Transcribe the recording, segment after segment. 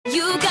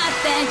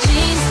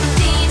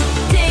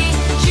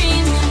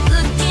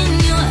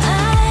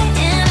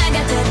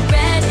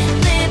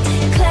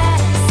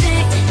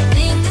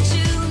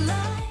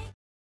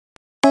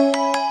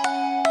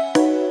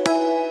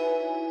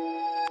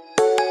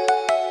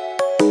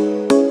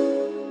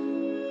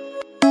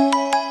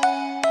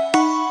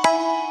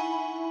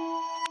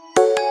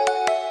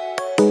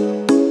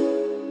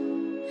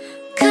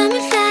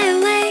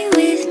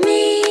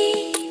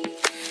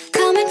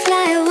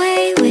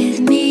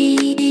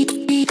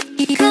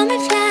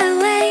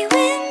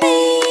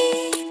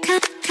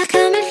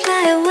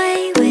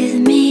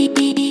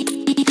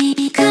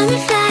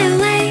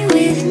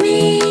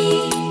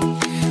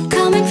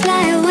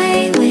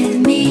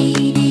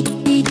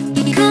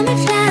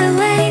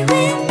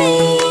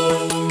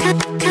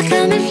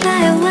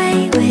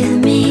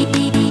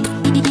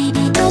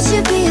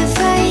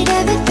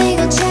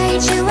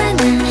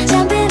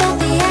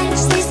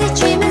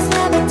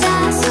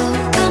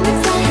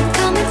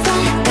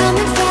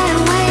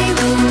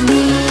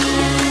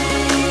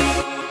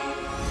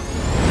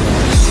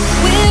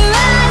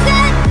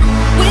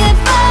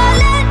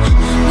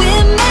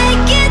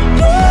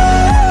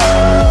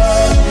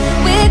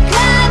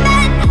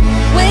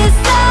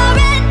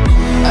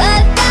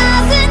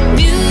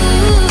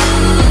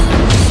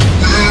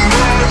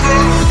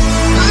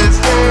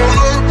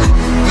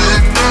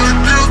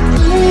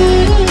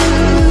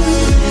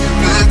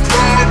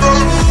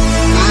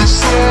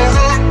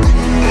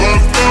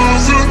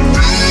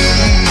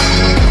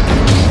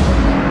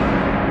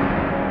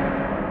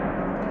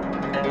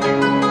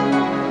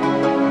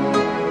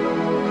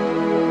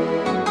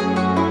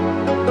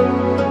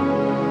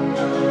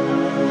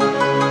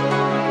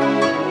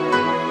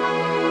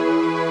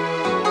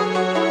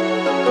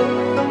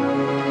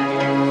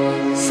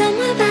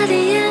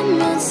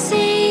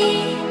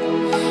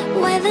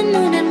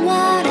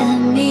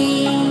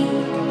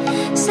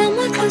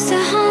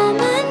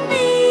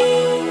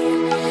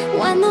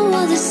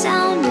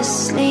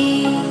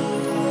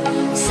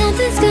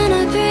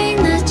bring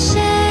the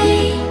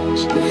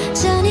change.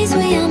 Journeys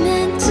we are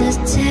meant to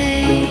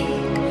take.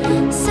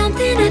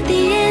 Something at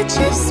the edge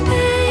of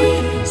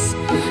space,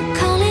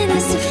 calling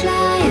us to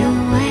fly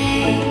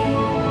away.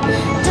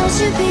 Don't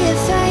you be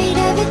afraid,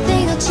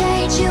 everything will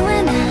change. You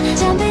and I,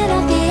 jumping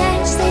off the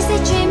edge. They say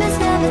dreamers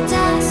never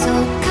die, so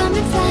come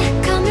and fly,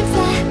 come and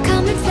fly,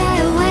 come and fly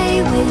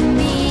away with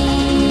me.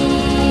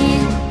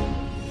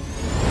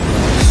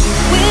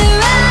 We're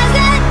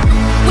rising,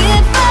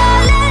 we're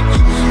falling,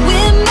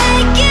 we're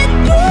making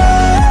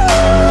through.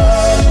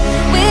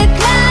 We're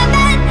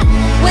climbing,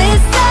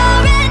 we're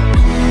soaring,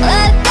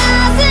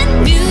 1,000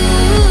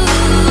 views.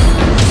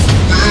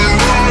 We're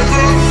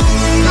rising,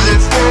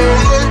 we're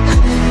falling,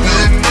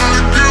 we're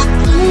making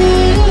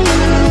through.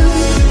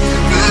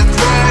 We're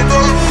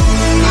climbing,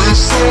 we're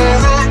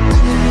soaring,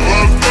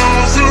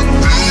 1,000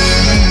 views.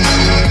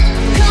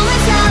 Come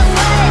and fly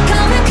away,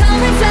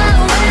 come and fly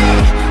away,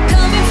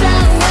 come and fly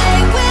away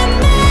with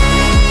me.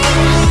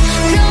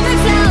 Come and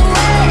fly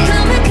away,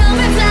 come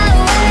and fly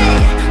away,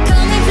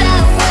 come and fly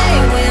away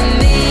with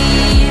me.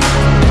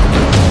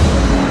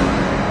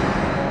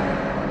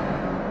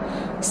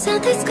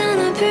 Something's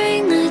gonna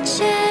bring the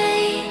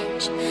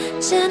change.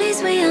 Journeys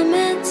we are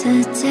meant to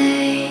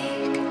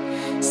take.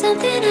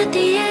 Something at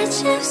the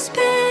edge of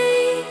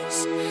space,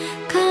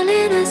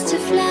 calling us to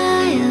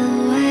fly away.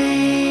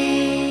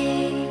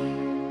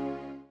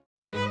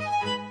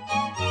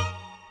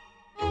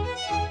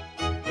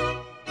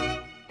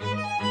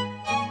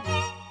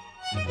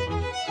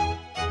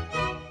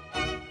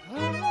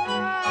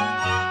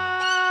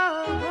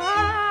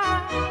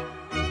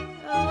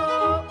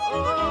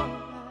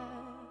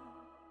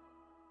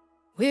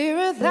 We're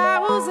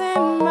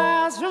 1,000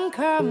 miles from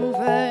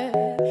comfort.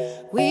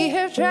 We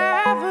have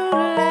traveled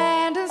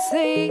land and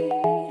sea.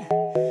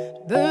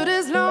 But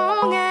as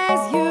long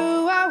as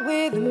you are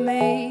with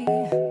me,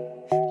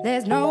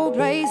 there's no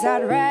place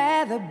I'd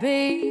rather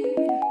be.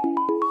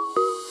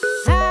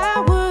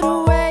 I would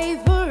away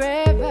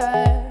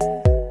forever,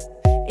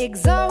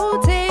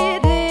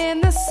 exalted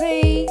in the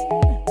sea.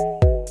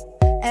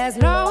 As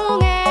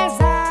long as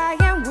I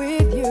am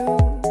with you,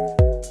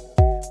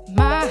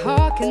 my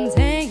heart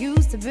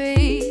continues to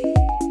beat.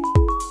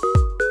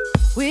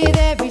 With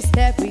every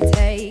step we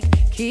take,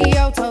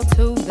 Kyoto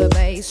to the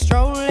bay,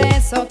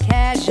 strolling so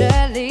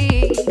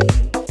casually.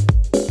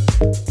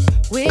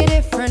 We're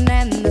different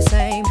and the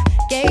same,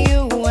 gave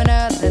you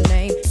another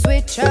name,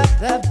 switch up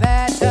the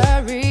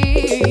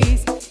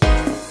batteries.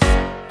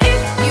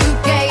 If you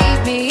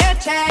gave me a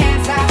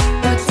chance, I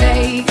would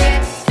take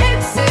it.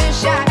 It's a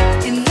shot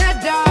in the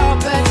dark,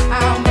 but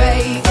I'll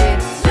make it.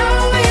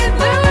 Knowing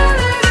the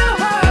little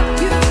heart,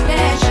 you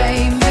can't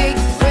shame me.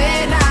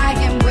 When I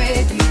am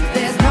with you,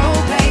 there's no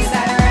place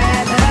I'd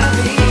rather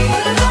be.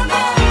 No,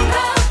 no,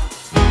 no,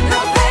 no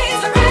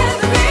place I'd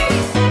rather be.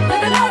 No,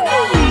 no, no,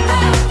 no,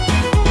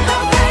 no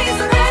place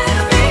I'd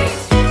rather be.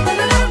 No,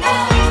 no, no,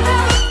 no,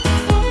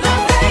 no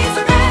place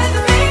I'd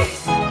rather be.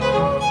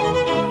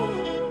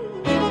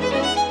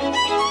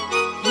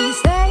 We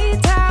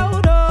set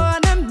out on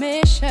a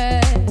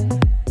mission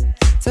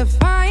to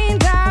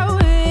find our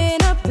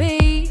inner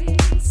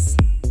peace,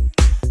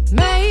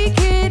 make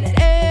it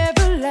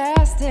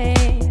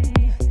everlasting,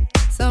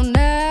 so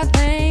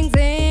nothing's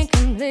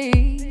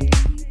incomplete.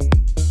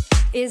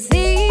 It's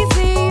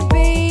easy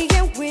being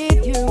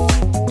with you,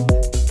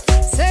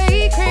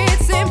 sacred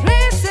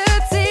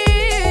simplicity.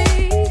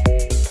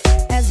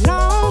 As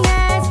long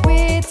as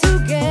we're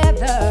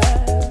together,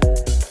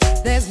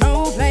 there's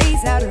no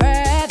place I'd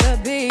rather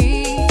be.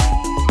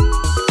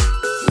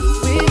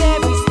 With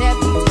every step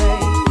we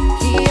take,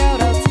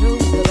 Kyoto to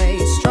the bay,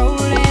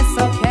 strolling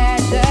so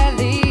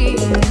casually.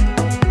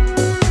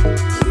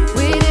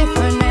 We're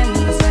different and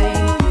the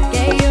same,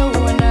 gave you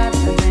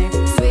another name,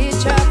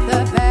 switch up the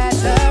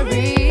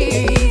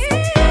batteries.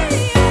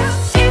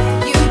 If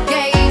you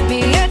gave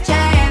me a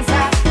chance, I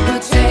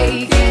would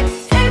take it.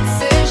 It's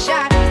a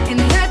shot in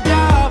the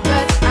dark,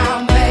 but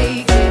I'll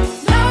make it.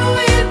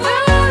 Knowing the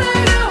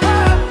little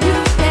heart, you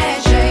can't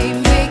shame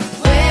me.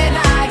 When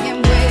I am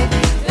with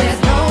you, there's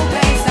no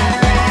place I'd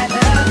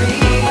rather be.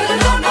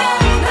 No, no,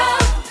 no,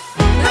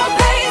 no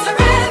place I'd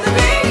rather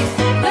be.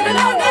 No, no,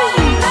 no,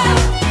 no,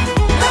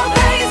 no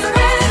place I'd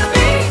rather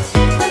be.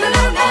 No, no,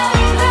 no,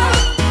 no,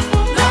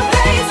 no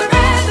place I'd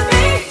rather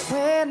be.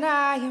 When I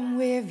am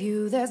with you,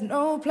 there's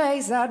no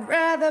place I'd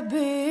rather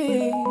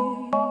be.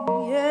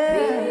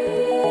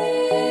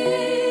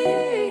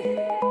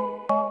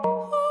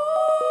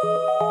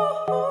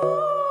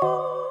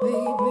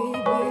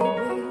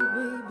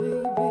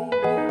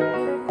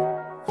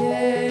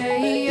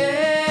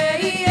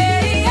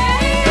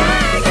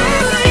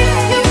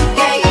 You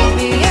gave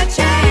me a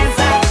chance,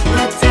 I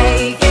would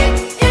take it.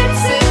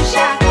 It's a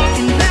shot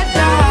in the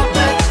dark,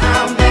 but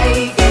I'll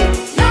make it.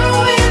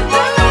 Knowing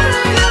the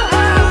little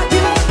heart,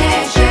 you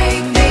can't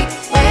shake me.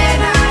 When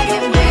I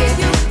am with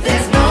you,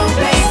 there's no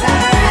place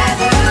I'd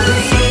rather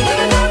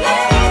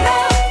be.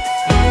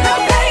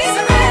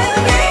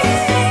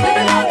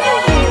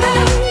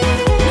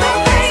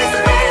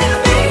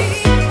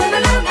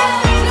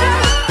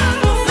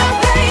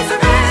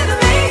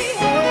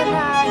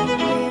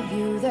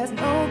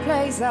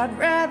 I'd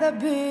rather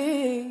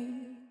be.